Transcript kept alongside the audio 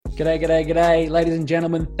G'day, ladies and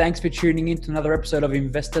gentlemen. Thanks for tuning in to another episode of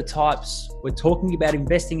Investor Types. We're talking about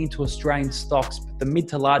investing into Australian stocks, but the mid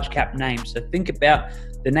to large cap names. So think about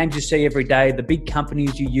the names you see every day, the big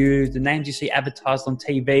companies you use, the names you see advertised on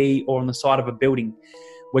TV or on the side of a building.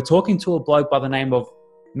 We're talking to a bloke by the name of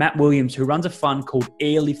Matt Williams, who runs a fund called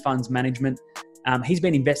Airlie Funds Management. He's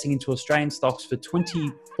been investing into Australian stocks for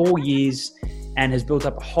 24 years and has built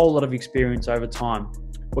up a whole lot of experience over time.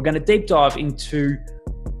 We're going to deep dive into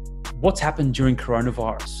what's happened during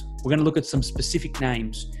coronavirus. We're going to look at some specific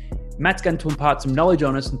names. Matt's going to impart some knowledge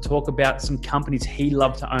on us and talk about some companies he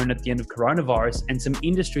loved to own at the end of coronavirus and some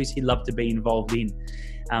industries he'd love to be involved in.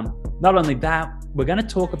 Not only that, we're going to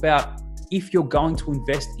talk about if you're going to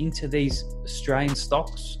invest into these Australian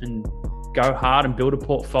stocks and go hard and build a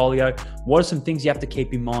portfolio, what are some things you have to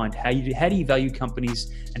keep in mind? How do you value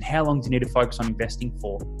companies and how long do you need to focus on investing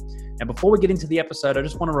for? Now, before we get into the episode, I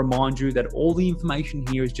just want to remind you that all the information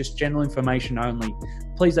here is just general information only.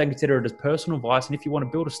 Please don't consider it as personal advice. And if you want to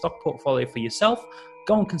build a stock portfolio for yourself,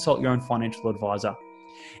 go and consult your own financial advisor.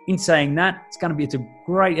 In saying that, it's a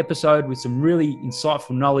great episode with some really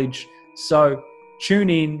insightful knowledge. So tune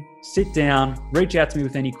in, sit down, reach out to me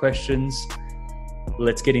with any questions.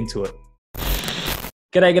 Let's get into it.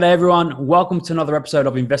 G'day everyone. Welcome to another episode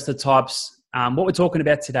of Investor Types. What we're talking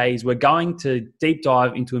about today is we're going to deep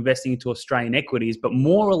dive into investing into Australian equities, but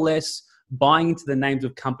more or less buying into the names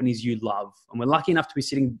of companies you love. And we're lucky enough to be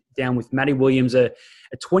sitting down with Matty Williams, a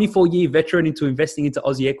 24-year veteran into investing into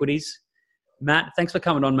Aussie equities. Matt, thanks for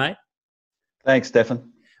coming on, mate. Thanks,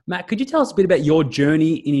 Stefan. Matt, could you tell us a bit about your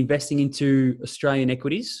journey in investing into Australian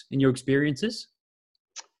equities and your experiences?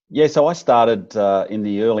 Yeah, so I started in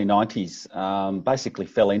the early 90s, basically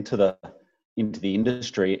fell into the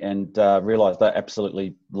industry and realised I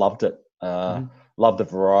absolutely loved it. Loved the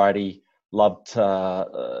variety, loved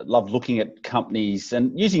looking at companies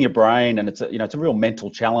and using your brain, and it's a real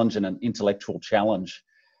mental challenge and an intellectual challenge.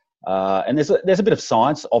 And there's a bit of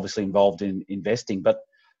science obviously involved in investing, but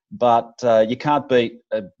you can't beat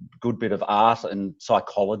a good bit of art and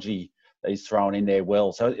psychology that is thrown in there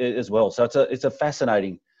So it's a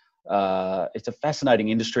fascinating. It's a fascinating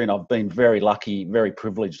industry, and I've been very lucky, very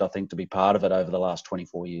privileged, I think, to be part of it over the last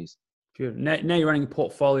 24 years. Good. Now you're running a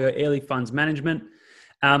portfolio, Airlie Funds Management,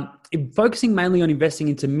 focusing mainly on investing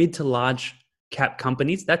into mid to large cap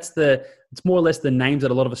companies. It's more or less the names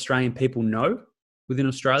that a lot of Australian people know within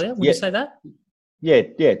Australia. Would you say that?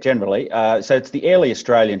 Yeah, generally. So it's the Airlie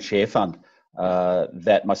Australian Share Fund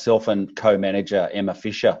that myself and co-manager Emma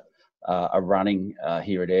Fisher are running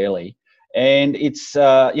here at Airlie. And it's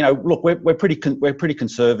look, we're pretty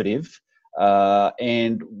conservative,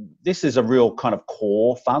 and this is a real kind of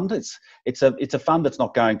core fund. It's a fund that's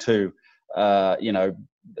not going to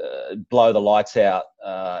blow the lights out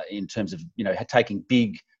in terms of taking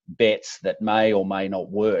big bets that may or may not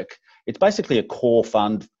work. It's basically a core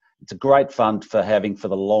fund. It's a great fund for having for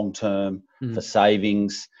the long term, for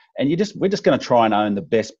savings, and we're just going to try and own the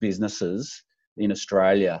best businesses in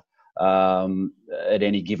Australia at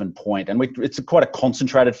any given point. And it's quite a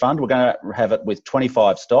concentrated fund. We're going to have it with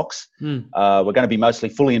 25 stocks. We're going to be mostly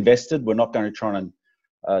fully invested. We're not going to try and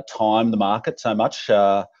time the market so much.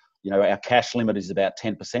 Our cash limit is about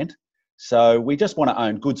 10%. So we just want to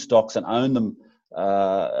own good stocks and own them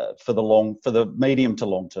for the medium to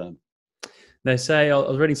long term. They say, I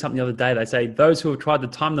was reading something the other day, they say those who have tried to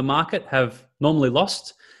time the market have normally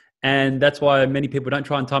lost. And that's why many people don't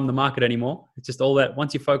try and time the market anymore. It's just all that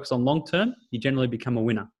once you focus on long term, you generally become a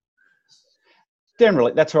winner.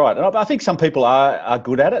 Generally, that's right. And I think some people are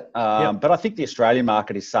good at it. But I think the Australian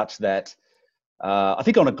market is such that I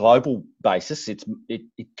think on a global basis, it's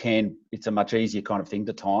a much easier kind of thing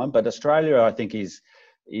to time. But Australia, I think, is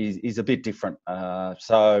a bit different.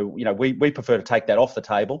 So we prefer to take that off the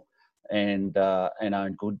table and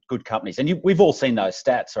own good companies. And we've all seen those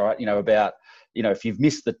stats, all right? About if you've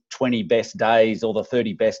missed the 20 best days or the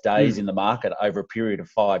 30 best days in the market over a period of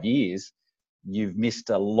 5 years, you've missed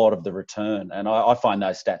a lot of the return. And I find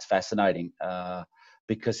those stats fascinating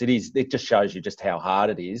because it just shows you just how hard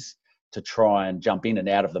it is to try and jump in and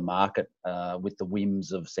out of the market with the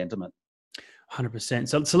whims of sentiment.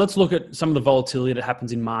 100%. So let's look at some of the volatility that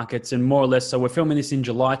happens in markets and more or less. So we're filming this in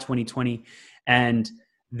July 2020 and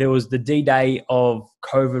there was the D-Day of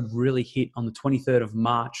COVID really hit on the 23rd of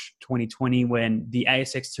March 2020 when the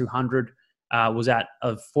ASX 200 was at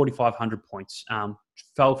 4,500 points.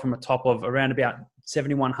 Fell from a top of around about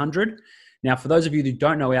 7,100. Now, for those of you who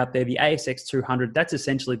don't know out there, the ASX 200, that's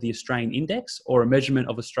essentially the Australian index or a measurement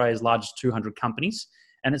of Australia's largest 200 companies.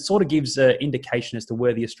 And it sort of gives an indication as to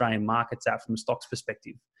where the Australian market's at from a stocks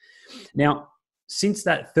perspective. Now, since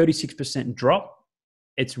that 36% drop,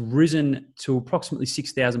 it's risen to approximately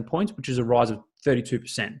 6,000 points, which is a rise of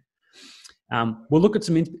 32%. We'll look at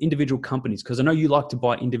some individual companies because I know you like to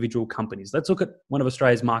buy individual companies. Let's look at one of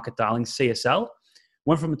Australia's market darlings, CSL.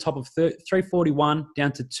 Went from a top of 341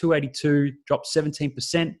 down to 282, dropped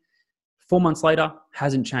 17%. 4 months later,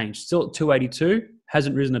 hasn't changed. Still at 282,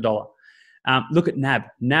 hasn't risen a dollar. Look at NAB.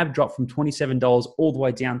 NAB dropped from $27 all the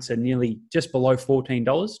way down to nearly just below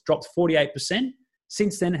 $14, dropped 48%.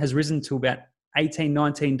 Since then, has risen to about $18,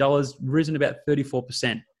 $19, risen about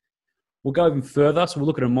 34%. We'll go even further. So we'll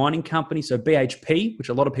look at a mining company. So BHP, which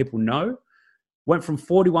a lot of people know, went from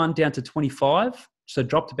 41 down to 25. So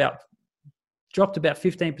dropped about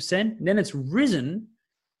 15%. And then it's risen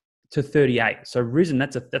to 38. So risen,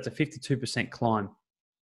 that's a 52% climb.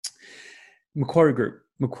 Macquarie Group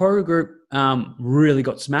really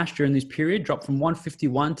got smashed during this period, dropped from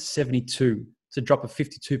 151 to 72. It's a drop of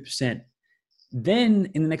 52%. Then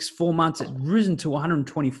in the next 4 months, it's risen to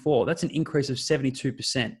 124. That's an increase of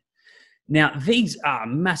 72%. Now, these are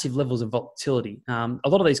massive levels of volatility. A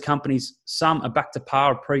lot of these companies, some are back to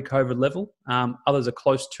par or pre-COVID level. Others are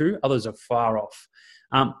close to, others are far off.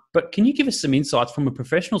 But can you give us some insights from a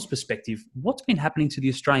professional's perspective? What's been happening to the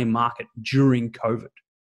Australian market during COVID?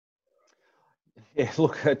 Yeah,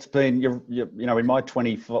 look, it's been, in my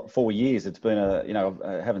 24 years, it's been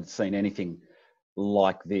I haven't seen anything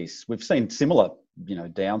like this. We've seen similar,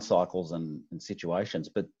 down cycles and situations,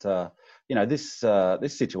 but,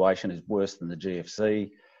 this situation is worse than the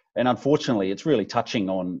GFC. And unfortunately, it's really touching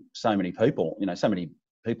on so many people, so many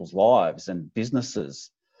people's lives and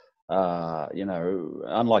businesses.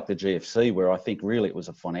 Unlike the GFC, where I think really it was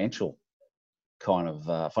a financial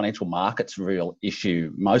markets real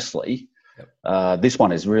issue mostly. Yep. This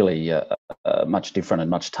one is really much different and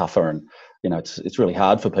much tougher, and it's really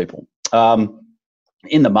hard for people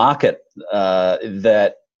in the market. I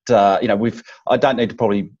don't need to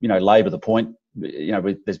probably labour the point.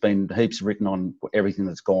 There's been heaps written on everything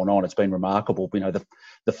that's gone on. It's been remarkable.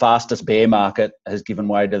 The fastest bear market has given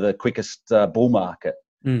way to the quickest bull market.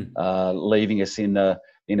 Leaving us in a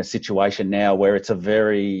situation now where it's a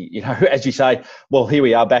very, as you say, well, here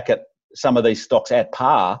we are back at some of these stocks at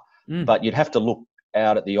par, but you'd have to look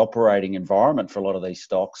out at the operating environment for a lot of these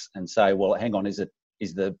stocks and say, well, hang on, is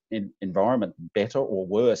the environment better or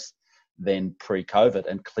worse than pre-COVID?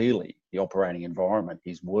 And clearly the operating environment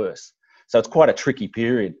is worse. So it's quite a tricky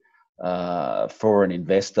period for an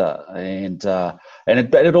investor, and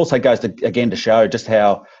it also goes to show just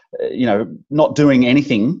how not doing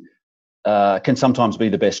anything can sometimes be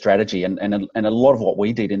the best strategy, and a lot of what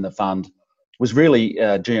we did in the fund was really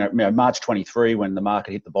during March 23, when the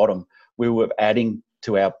market hit the bottom. We were adding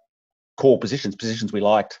to our core positions we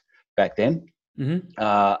liked back then,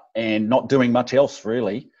 and not doing much else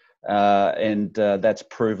really, and that's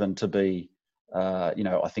proven to be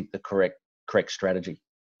I think the correct strategy.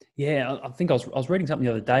 Yeah, I think I was reading something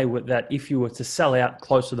the other day that if you were to sell out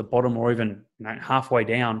close to the bottom or even halfway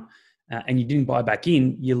down, and you didn't buy back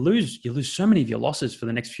in, you lose so many of your losses for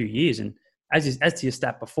the next few years. And as to your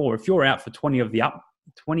stat before, if you're out for 20 of the up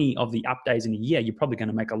days in a year, you're probably going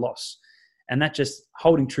to make a loss. And that just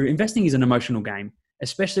holding true. Investing is an emotional game,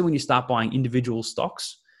 especially when you start buying individual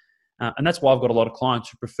stocks. And that's why I've got a lot of clients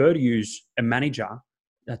who prefer to use a manager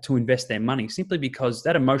to invest their money, simply because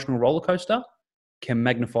that emotional roller coaster can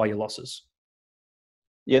magnify your losses.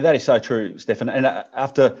 Yeah, that is so true, Stefan. And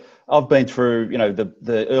after I've been through,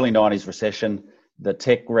 the early 90s recession, the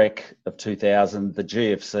tech wreck of 2000, the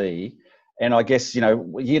GFC, and I guess,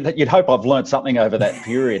 you'd hope I've learned something over that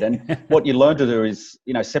period. And what you learn to do is,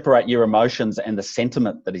 separate your emotions and the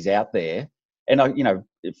sentiment that is out there. And,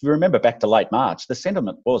 if you remember back to late March, the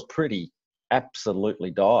sentiment was pretty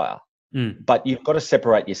absolutely dire. But you've got to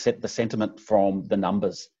separate the sentiment from the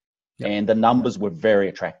numbers. Yep. And the numbers were very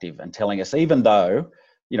attractive and telling us, even though,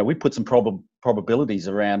 we put some probabilities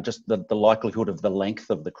around just the likelihood of the length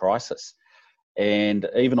of the crisis. And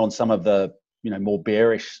even on some of the, more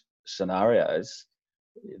bearish scenarios,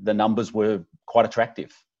 the numbers were quite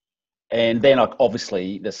attractive. And then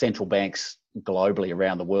obviously the central banks globally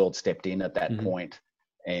around the world stepped in at that point.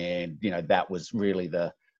 And, that was really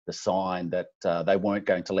the sign that they weren't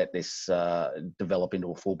going to let this develop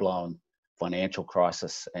into a full-blown financial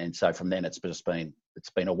crisis. And so from then it's been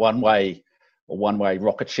a one-way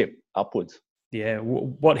rocket ship upwards. Yeah,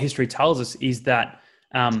 what history tells us is that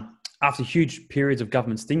after huge periods of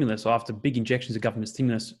government stimulus, or after big injections of government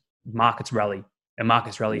stimulus, markets rally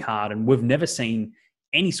hard. And we've never seen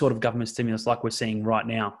any sort of government stimulus like we're seeing right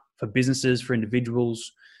now for businesses, for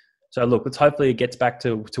individuals. So look, let's hopefully it gets back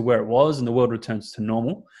to where it was and the world returns to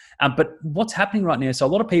normal. But what's happening right now? So a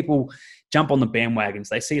lot of people jump on the bandwagons.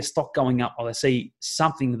 They see a stock going up or they see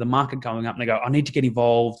something, the market going up, and they go, I need to get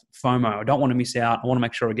involved. FOMO, I don't want to miss out. I want to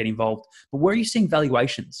make sure I get involved. But where are you seeing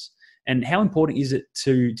valuations? And how important is it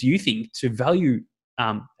do you think, to value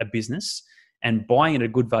a business and buying at a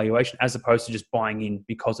good valuation as opposed to just buying in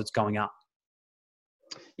because it's going up?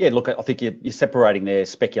 Yeah, look, I think you're separating their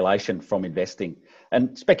speculation from investing,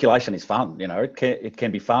 and speculation is fun. It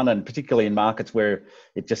can be fun, and particularly in markets where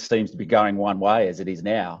it just seems to be going one way as it is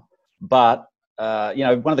now. But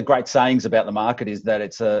one of the great sayings about the market is that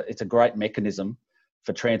it's a great mechanism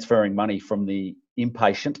for transferring money from the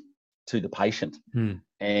impatient to the patient.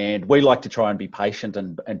 And we like to try and be patient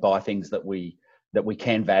and buy things that we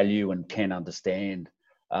can value and can understand.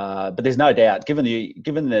 But there's no doubt, given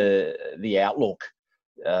the outlook,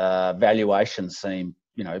 valuations seem,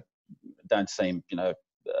 don't seem,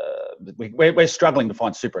 we're struggling to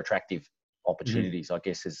find super attractive opportunities. I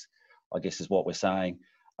guess is what we're saying.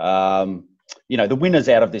 The winners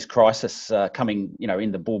out of this crisis, coming,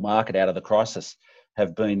 in the bull market out of the crisis,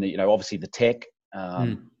 have been, obviously the tech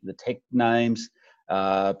names,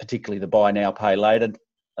 particularly the buy now, pay later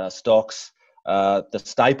stocks, the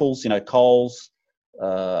staples, Coles,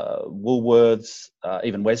 Woolworths,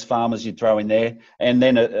 even Wesfarmers you'd throw in there, and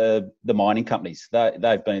then the mining companies.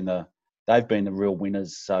 They've been the real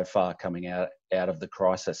winners so far coming out of the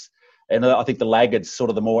crisis. And I think the laggards, sort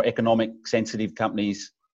of the more economic sensitive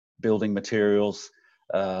companies, building materials,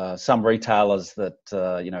 some retailers that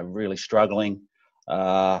really struggling,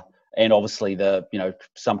 and obviously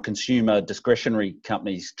some consumer discretionary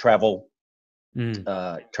companies, travel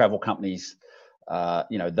companies.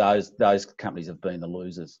 Those companies have been the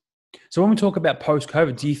losers. So when we talk about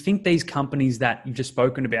post-COVID, do you think these companies that you've just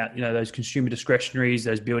spoken about, those consumer discretionaries,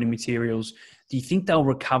 those building materials, do you think they'll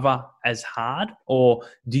recover as hard? Or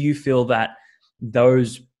do you feel that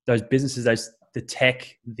those businesses, the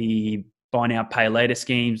tech, the buy now, pay later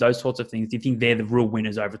schemes, those sorts of things, do you think they're the real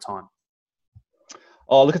winners over time?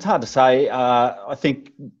 Oh, look, it's hard to say. I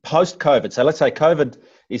think post-COVID, so let's say COVID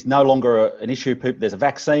is no longer an issue. There's a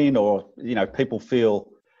vaccine, or people feel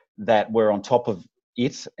that we're on top of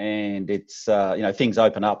it, and it's things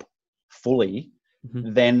open up fully.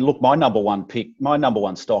 Then look, my number one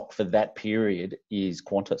stock for that period is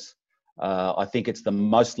Qantas. I think it's the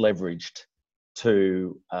most leveraged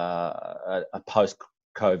to a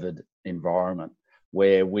post-COVID environment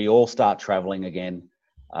where we all start traveling again.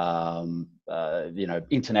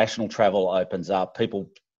 International travel opens up. People,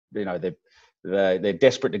 they're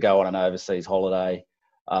desperate to go on an overseas holiday.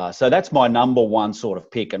 So that's my number one sort of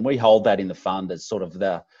pick, and we hold that in the fund as sort of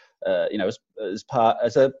the,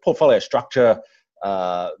 as a portfolio structure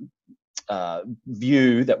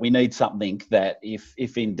view, that we need something that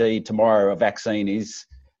if indeed tomorrow a vaccine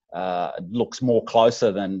looks more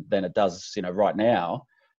closer than it does right now,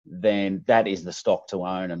 then that is the stock to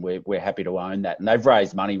own, and we're happy to own that. And they've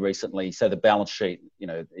raised money recently, so the balance sheet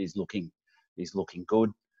is looking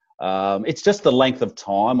good. It's just the length of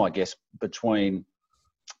time, I guess, between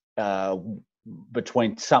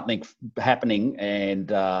something happening and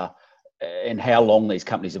how long these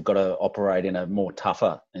companies have got to operate in a more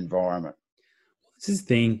tougher environment. This is the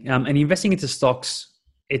thing, and investing into stocks,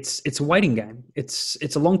 it's a waiting game.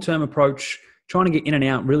 It's a long-term approach. Trying to get in and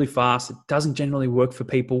out really fast, it doesn't generally work for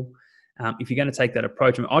people. If you're going to take that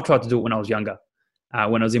approach, I tried to do it when I was younger.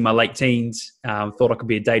 When I was in my late teens, thought I could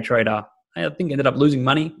be a day trader. I think ended up losing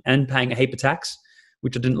money and paying a heap of tax,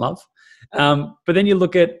 which I didn't love. But then you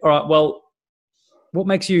look at, all right, well,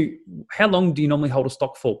 how long do you normally hold a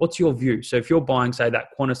stock for? What's your view? So if you're buying, say, that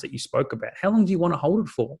Qantas that you spoke about, how long do you want to hold it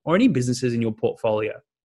for? Or any businesses in your portfolio?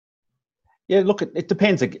 Yeah, look, it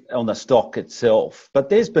depends on the stock itself, but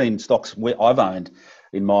there's been stocks where I've owned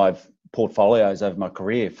in my portfolios over my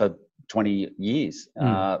career for 20 years.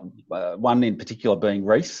 One in particular being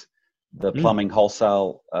Reece, the plumbing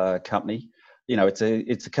wholesale company.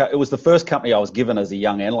 It was the first company I was given as a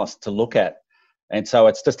young analyst to look at, and so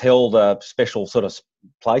it's just held a special sort of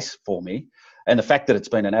place for me. And the fact that it's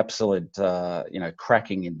been an absolute,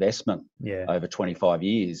 cracking investment over 25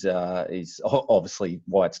 years is obviously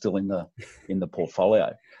why it's still in the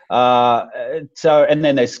portfolio. And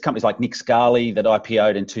then there's companies like Nick Scali that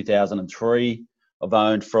IPO'd in 2003. I've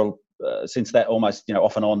owned for since that, almost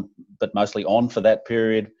off and on, but mostly on for that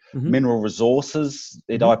period. Mineral Resources,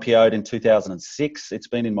 it IPO'd in 2006. It's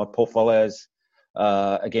been in my portfolios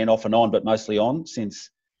again off and on, but mostly on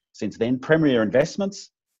since then. Premier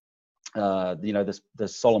Investments. The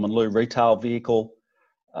Solomon Lew retail vehicle,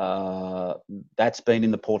 that's been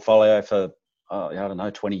in the portfolio for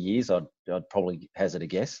 20 years. I'd probably hazard a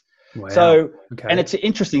guess. Wow. Okay. And it's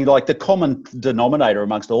interesting, like the common denominator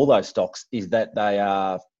amongst all those stocks is that they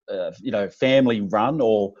are, family run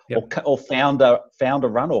or founder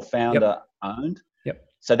run or founder owned. Yep.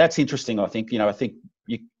 So that's interesting. I think,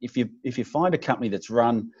 if you find a company that's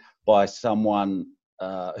run by someone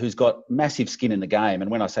who's got massive skin in the game,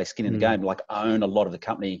 and when I say skin in the game, like own a lot of the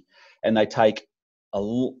company, and they take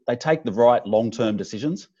the right long-term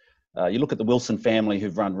decisions. You look at the Wilson family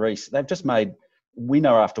who've run Reece; they've just made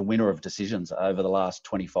winner after winner of decisions over the last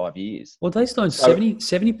 25 years. Well, they still own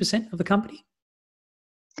 70% of the company.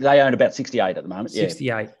 They own about 68 at the moment.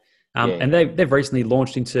 68. And they've recently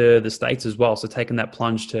launched into the States as well. So taking that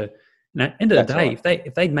plunge to, end of the day, right.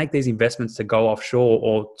 if they make these investments to go offshore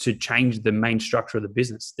or to change the main structure of the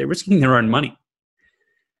business, they're risking their own money.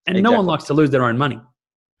 And no one likes to lose their own money.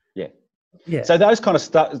 Yeah. So those kind of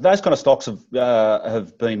stocks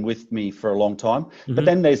have been with me for a long time. Mm-hmm. But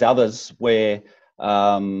then there's others where,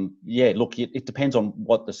 it depends on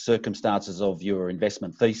what the circumstances of your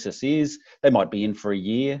investment thesis is. They might be in for a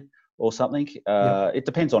year or something. It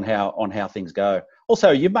depends on how things go.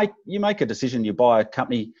 Also, you make a decision. You buy a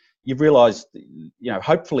company. You realise,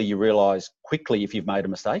 hopefully you realise quickly if you've made a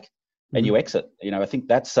mistake, and you exit. I think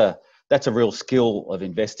that's a real skill of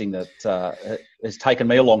investing that has taken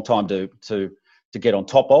me a long time to get on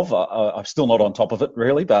top of. I'm still not on top of it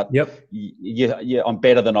really, but I'm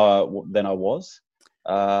better than I was.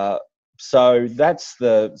 So that's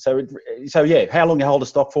how long you hold a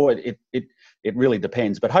stock for it really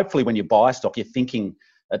depends. But hopefully when you buy a stock, you're thinking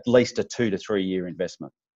at least a 2 to 3 year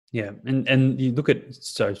investment. Yeah, and you look at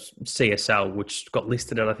CSL, which got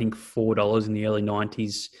listed at I think $4 in the early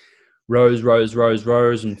 90s. Rose,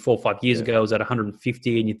 and 4 or 5 years ago it was at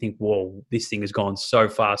 150, and you think, whoa, this thing has gone so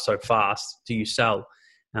fast. Do you sell?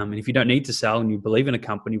 And if you don't need to sell and you believe in a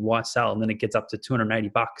company, why sell? And then it gets up to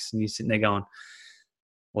 $280, and you're sitting there going,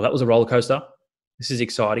 well, that was a roller coaster. This is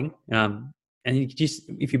exciting. And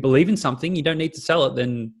if you believe in something, you don't need to sell it.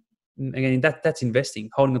 Then again, that's investing,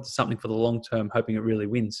 holding on to something for the long term, hoping it really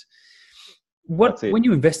wins. When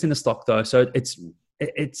you invest in a stock, though, so it's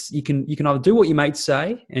you can either do what your mates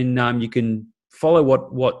say, and you can follow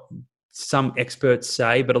what some experts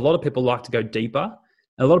say, but a lot of people like to go deeper.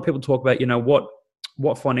 And a lot of people talk about,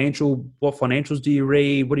 what financials do you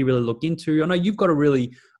read? What do you really look into? I know you've got a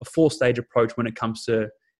 4-stage approach when it comes to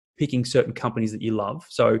picking certain companies that you love.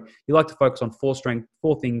 So you like to focus on 4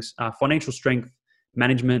 things: financial strength,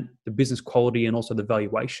 management, the business quality, and also the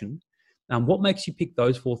valuation. What makes you pick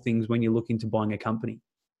those 4 things when you're looking to buying a company?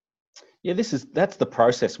 Yeah, that's the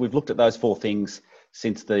process. We've looked at those 4 things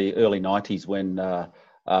since the early 90s when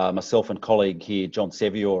myself and colleague here, John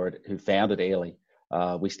Sevior, who founded Airlie,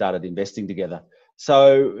 we started investing together.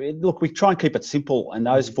 So look, we try and keep it simple, and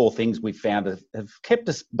those 4 things we've found have kept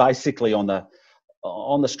us basically on the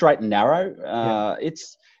straight and narrow.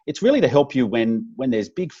 It's really to help you when there's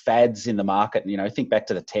big fads in the market, and think back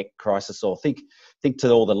to the tech crisis, or think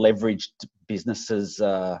to all the leveraged businesses,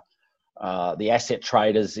 the asset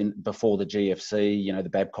traders before the GFC, the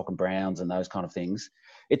Babcock and Browns and those kind of things.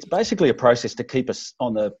 It's basically a process to keep us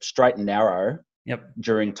on the straight and narrow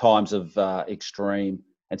during times of extreme.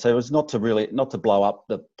 And so it's not to blow up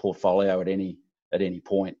the portfolio at any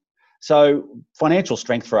point. So financial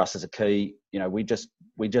strength for us is a key. We just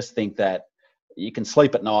think that you can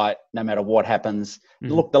sleep at night no matter what happens.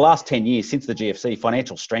 Mm-hmm. Look, the last 10 years since the GFC,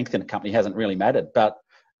 financial strength in a company hasn't really mattered, but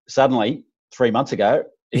suddenly 3 months ago,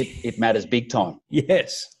 it matters big time.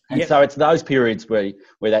 Yes. And so it's those periods where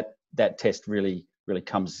that test really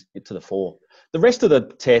comes to the fore. The rest of the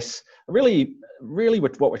tests, really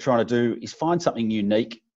what we're trying to do is find something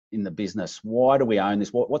unique in the business. Why do we own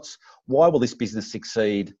this? Why will this business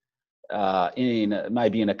succeed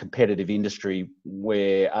maybe in a competitive industry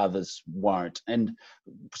where others won't? And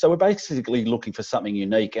so we're basically looking for something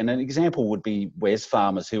unique. And an example would be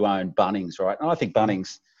Wesfarmers, who own Bunnings, right? And I think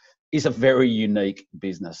Bunnings is a very unique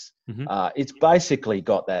business. Mm-hmm. It's basically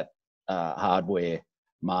got that hardware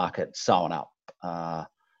market sewn up.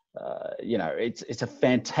 It's a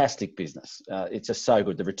fantastic business. It's just so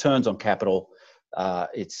good. The returns on capital. I'm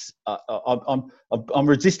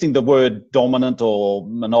resisting the word dominant or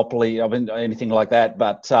monopoly, anything like that.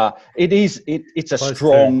 But it's a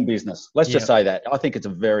strong business. Let's just say that. I think it's a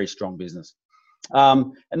very strong business.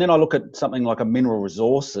 And then I look at something like a Mineral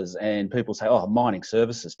Resources, and people say, "Oh, mining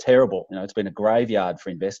services, terrible. It's been a graveyard for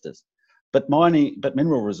investors." But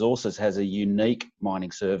Mineral Resources has a unique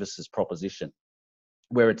mining services proposition,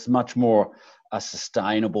 where it's much more a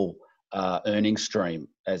sustainable earnings stream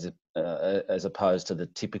as opposed to the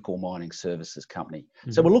typical mining services company.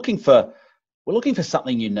 Mm-hmm. So we're looking for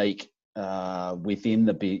something unique, within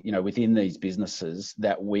within these businesses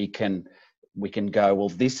that we can go, well,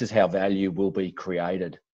 this is how value will be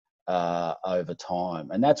created over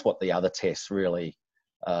time, and that's what the other tests really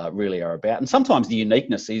are about. And sometimes the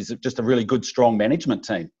uniqueness is just a really good, strong management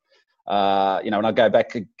team. And I go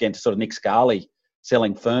back again to sort of Nick Scarley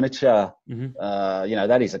selling furniture.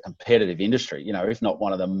 That is a competitive industry, if not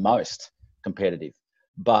one of the most competitive.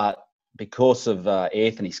 But because of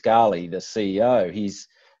Anthony Scarley, the CEO, his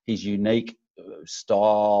unique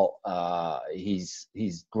style, he's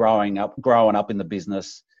growing up in the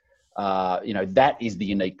business. That is the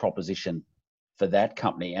unique proposition for that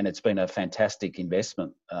company, and it's been a fantastic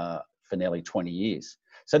investment for nearly 20 years.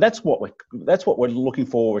 So that's what we're looking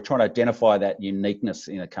for. We're trying to identify that uniqueness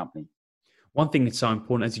in a company. One thing that's so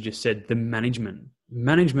important, as you just said, the management.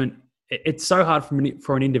 It's so hard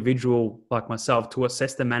for an individual like myself to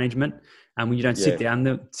assess the management, and when you don't sit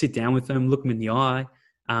down with them, look them in the eye,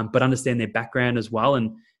 but understand their background as well.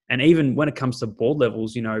 And even when it comes to board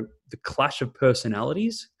levels, the clash of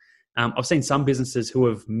personalities. I've seen some businesses who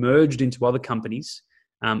have merged into other companies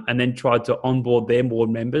and then tried to onboard their board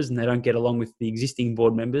members, and they don't get along with the existing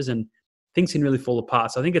board members, and things can really fall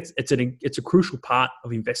apart. So I think it's a crucial part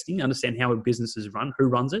of investing, understand how a business is run, who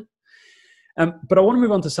runs it. But I want to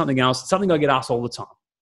move on to something else, something I get asked all the time.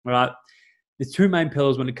 All right. There's two main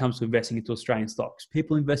pillars when it comes to investing into Australian stocks.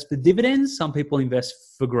 People invest for dividends. Some people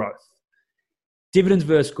invest for growth. Dividends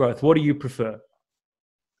versus growth. What do you prefer?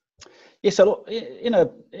 Yeah, so in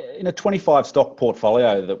a 25 stock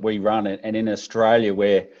portfolio that we run, and in Australia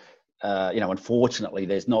where, unfortunately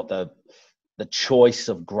there's not the choice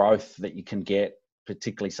of growth that you can get,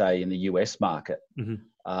 particularly say in the US market.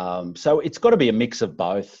 So it's got to be a mix of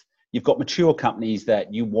both. You've got mature companies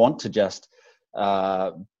that you want to just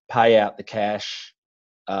pay out the cash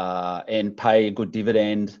and pay a good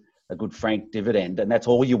dividend, a good franked dividend, and that's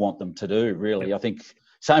all you want them to do, really. Yep. I think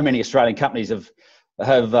so many Australian companies have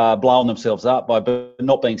blown themselves up by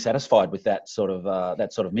not being satisfied with that sort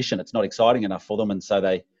of mission. It's not exciting enough for them, and so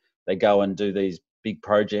they go and do these big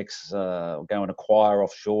projects, go and acquire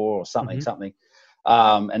offshore or something,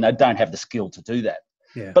 and they don't have the skill to do that.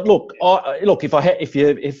 Yeah. But look,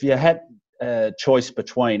 if you had a choice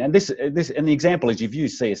between, and this, and the example is you've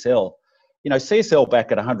used CSL. CSL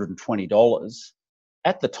back at $120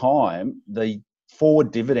 at the time, the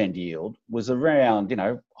forward dividend yield was around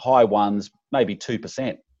high ones, maybe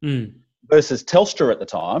 2%, versus Telstra at the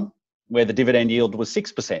time, where the dividend yield was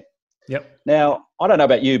 6%. Yep. Now, I don't know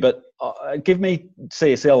about you, but give me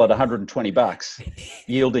CSL at $120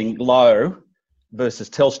 yielding low versus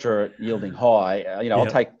Telstra yielding high. I'll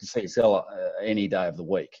take CSL any day of the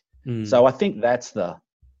week. So I think that's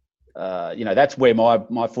that's where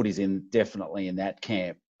my foot is in, definitely in that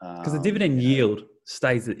camp. Because the dividend yield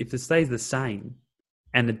stays the same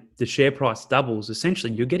and the share price doubles,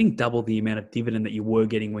 essentially you're getting double the amount of dividend that you were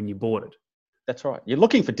getting when you bought it. That's right. You're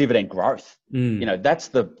looking for dividend growth.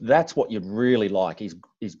 That's what you'd really like is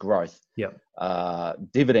growth. Yeah.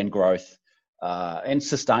 Dividend growth and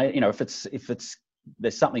sustain. If it's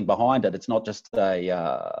there's something behind it. It's not just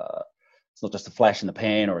a flash in the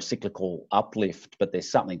pan or a cyclical uplift, but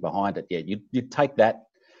there's something behind it. Yeah, you'd take that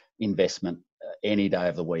investment any day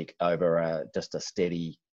of the week over just a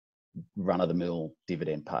steady run-of-the-mill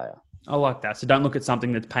dividend payer. I like that. So don't look at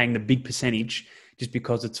something that's paying the big percentage just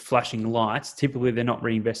because it's flashing lights. Typically, they're not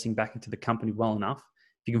reinvesting back into the company well enough.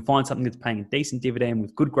 If you can find something that's paying a decent dividend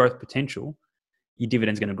with good growth potential, your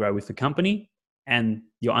dividend's going to grow with the company and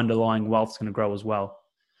your underlying wealth's going to grow as well.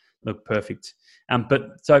 Look, perfect.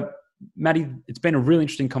 So, Matty, it's been a really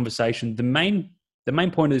interesting conversation. The main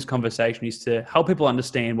point of this conversation is to help people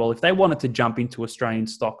understand, well, if they wanted to jump into Australian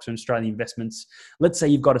stocks and Australian investments, let's say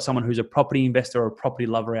you've got someone who's a property investor or a property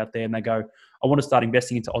lover out there and they go, I want to start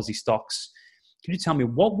investing into Aussie stocks. Can you tell me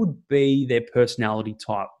what would be their personality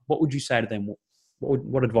type? What would you say to them?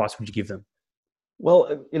 What advice would you give them?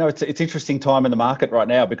 Well, it's interesting time in the market right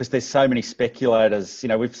now because there's so many speculators.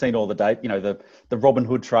 We've seen all the the Robin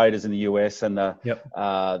Hood traders in the US and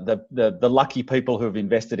the lucky people who have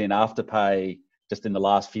invested in Afterpay just in the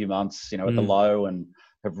last few months, at the low and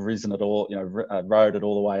have risen it all, rode it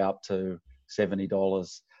all the way up to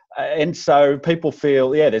 $70. And so people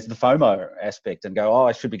feel, there's the FOMO aspect and go,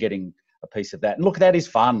 I should be getting a piece of that. And look, that is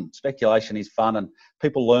fun. Speculation is fun and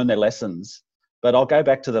people learn their lessons. But I'll go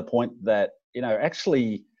back to the point that,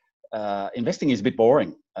 actually investing is a bit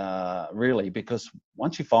boring, really, because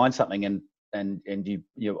once you find something and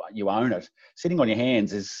you own it, sitting on your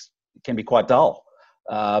hands can be quite dull.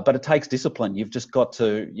 But it takes discipline. You've got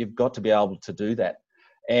to be able to do that.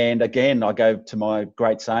 And again, I go to my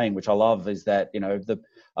great saying, which I love, is that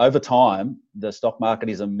over time, the stock market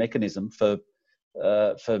is a mechanism for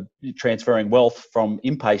transferring wealth from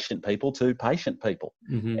impatient people to patient people.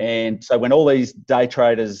 Mm-hmm. And so when all these day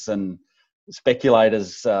traders and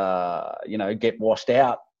speculators, get washed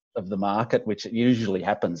out of the market, which usually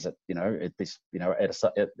happens in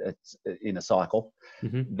a cycle,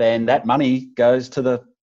 mm-hmm. then that money goes to the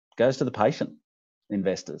patient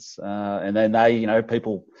investors, and then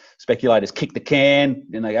speculators kick the can,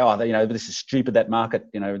 and they go, this is stupid. That market,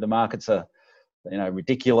 the markets are,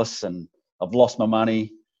 ridiculous, and I've lost my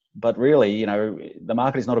money. But really, the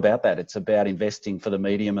market is not about that. It's about investing for the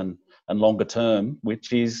medium and longer term,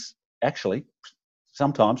 which is actually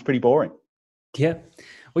sometimes pretty boring. Yeah.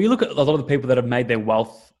 Well, you look at a lot of the people that have made their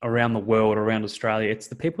wealth around the world, around Australia, it's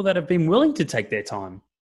the people that have been willing to take their time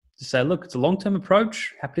to say, look, it's a long-term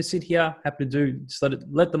approach. Happy to sit here, happy to just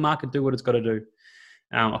let the market do what it's got to do.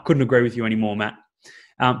 I couldn't agree with you anymore, Matt.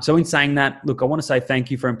 So in saying that, look, I want to say thank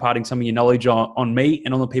you for imparting some of your knowledge on me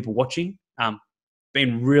and on the people watching.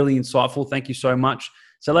 Been really insightful. Thank you so much.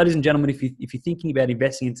 So ladies and gentlemen, if you're thinking about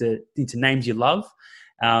investing into names you love,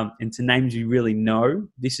 into names you really know,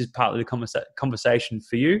 this is partly the conversation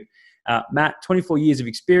for you. Matt, 24 years of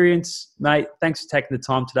experience. Mate, thanks for taking the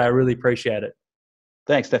time today. I really appreciate it.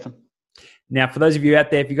 Thanks, Stefan. Now, for those of you out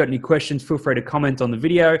there, if you've got any questions, feel free to comment on the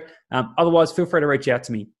video. Otherwise, feel free to reach out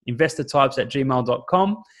to me,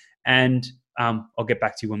 investortypes@gmail.com, and I'll get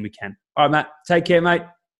back to you when we can. All right, Matt, take care, mate.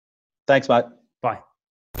 Thanks, mate. Bye.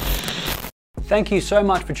 Thank you so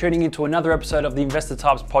much for tuning into another episode of the Investor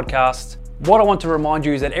Types podcast. What I want to remind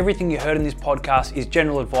you is that everything you heard in this podcast is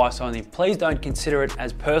general advice only. Please don't consider it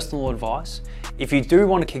as personal advice. If you do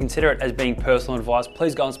want to consider it as being personal advice,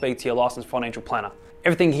 please go and speak to your licensed financial planner.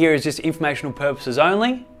 Everything here is just informational purposes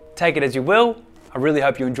only. Take it as you will. I really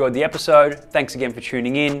hope you enjoyed the episode. Thanks again for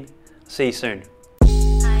tuning in. See you soon.